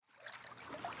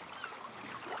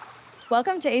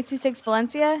Welcome to 826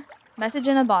 Valencia, message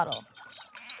in a bottle.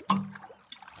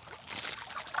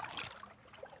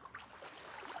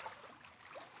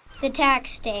 The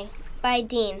Tax Day by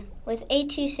Dean with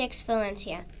 826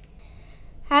 Valencia.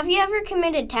 Have you ever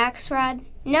committed tax fraud?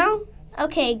 No?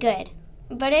 Okay, good.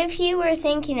 But if you were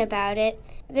thinking about it,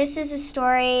 this is a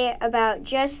story about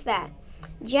just that.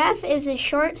 Jeff is a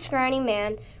short, scrawny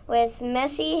man with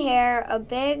messy hair, a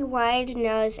big, wide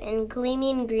nose, and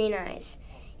gleaming green eyes.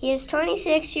 He is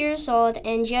 26 years old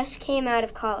and just came out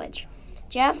of college.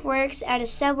 Jeff works at a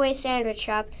Subway sandwich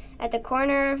shop at the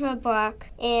corner of a block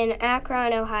in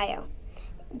Akron, Ohio.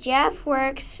 Jeff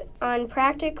works on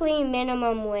practically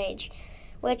minimum wage,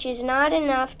 which is not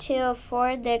enough to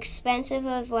afford the expenses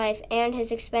of life and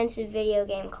his expensive video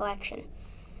game collection.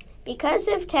 Because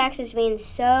of taxes being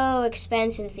so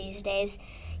expensive these days,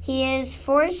 he is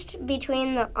forced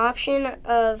between the option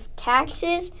of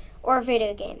taxes or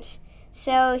video games.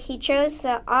 So he chose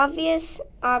the obvious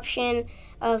option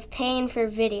of paying for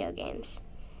video games.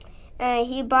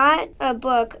 He bought a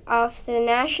book off the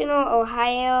National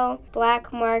Ohio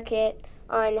Black Market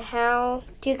on how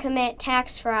to commit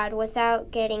tax fraud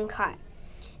without getting caught.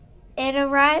 It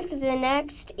arrived the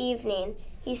next evening.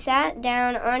 He sat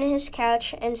down on his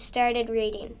couch and started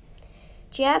reading.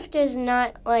 Jeff does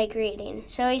not like reading,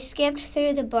 so he skipped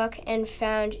through the book and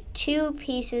found 2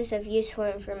 pieces of useful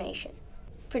information.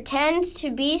 Pretend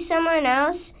to be someone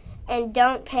else and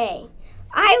don't pay.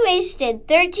 I wasted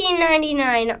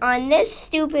 $13.99 on this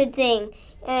stupid thing,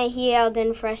 he yelled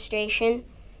in frustration.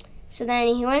 So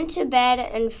then he went to bed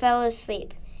and fell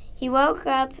asleep. He woke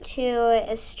up to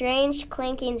a strange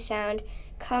clinking sound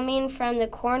coming from the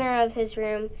corner of his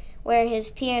room where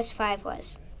his PS5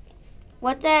 was.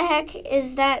 What the heck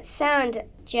is that sound?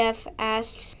 Jeff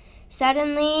asked.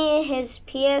 Suddenly, his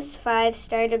PS5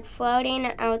 started floating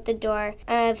out the door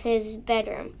of his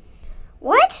bedroom.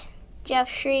 What? Jeff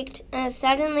shrieked.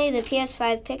 Suddenly, the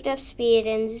PS5 picked up speed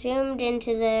and zoomed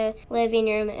into the living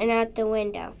room and out the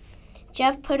window.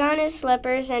 Jeff put on his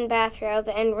slippers and bathrobe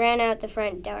and ran out the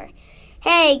front door.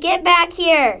 Hey, get back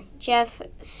here! Jeff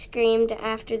screamed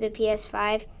after the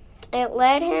PS5. It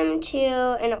led him to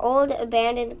an old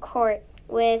abandoned court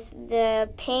with the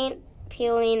paint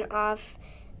peeling off.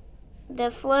 The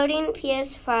floating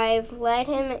PS5 led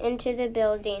him into the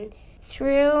building,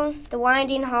 through the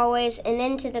winding hallways and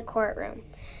into the courtroom.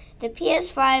 The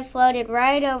PS5 floated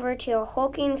right over to a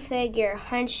hulking figure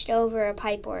hunched over a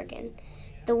pipe organ.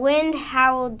 The wind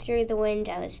howled through the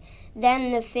windows.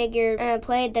 Then the figure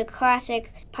played the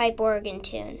classic pipe organ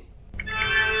tune.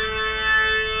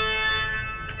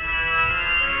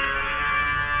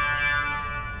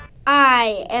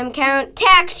 I am Count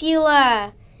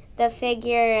Taxula, the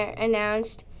figure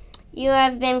announced. You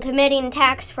have been committing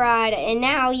tax fraud, and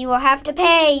now you will have to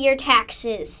pay your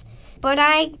taxes. But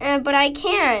I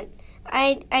can't.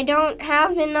 I don't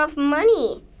have enough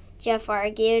money, Jeff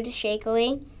argued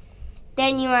shakily.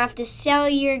 Then you have to sell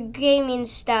your gaming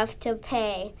stuff to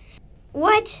pay.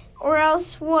 What? Or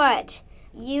else what?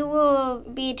 You will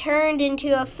be turned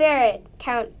into a ferret,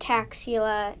 Count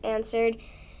Taxula answered.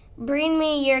 Bring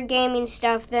me your gaming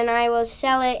stuff, then I will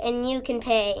sell it and you can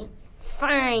pay.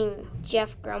 Fine,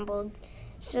 Jeff grumbled.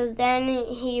 So then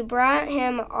he brought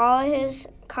him all his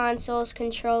consoles,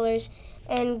 controllers,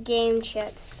 and game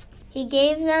chips. He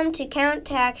gave them to Count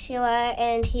Taxula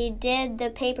and he did the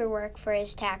paperwork for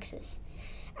his taxes.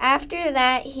 After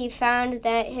that, he found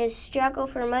that his struggle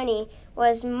for money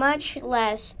was much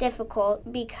less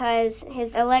difficult because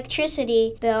his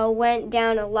electricity bill went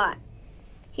down a lot.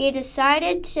 He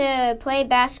decided to play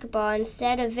basketball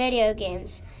instead of video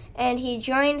games, and he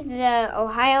joined the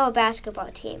Ohio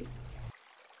basketball team.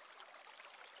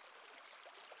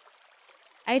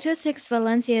 826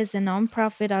 Valencia is a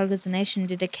non-profit organization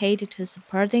dedicated to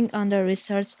supporting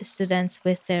under-researched students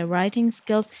with their writing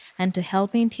skills and to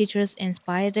helping teachers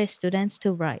inspire their students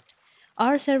to write.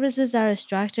 Our services are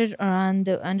structured around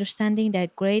the understanding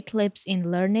that great leaps in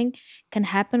learning can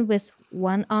happen with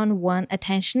one-on-one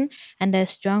attention and that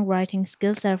strong writing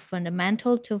skills are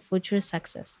fundamental to future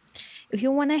success. If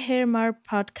you want to hear more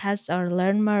podcasts or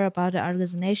learn more about the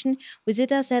organization,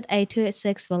 visit us at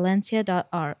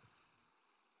 826valencia.org.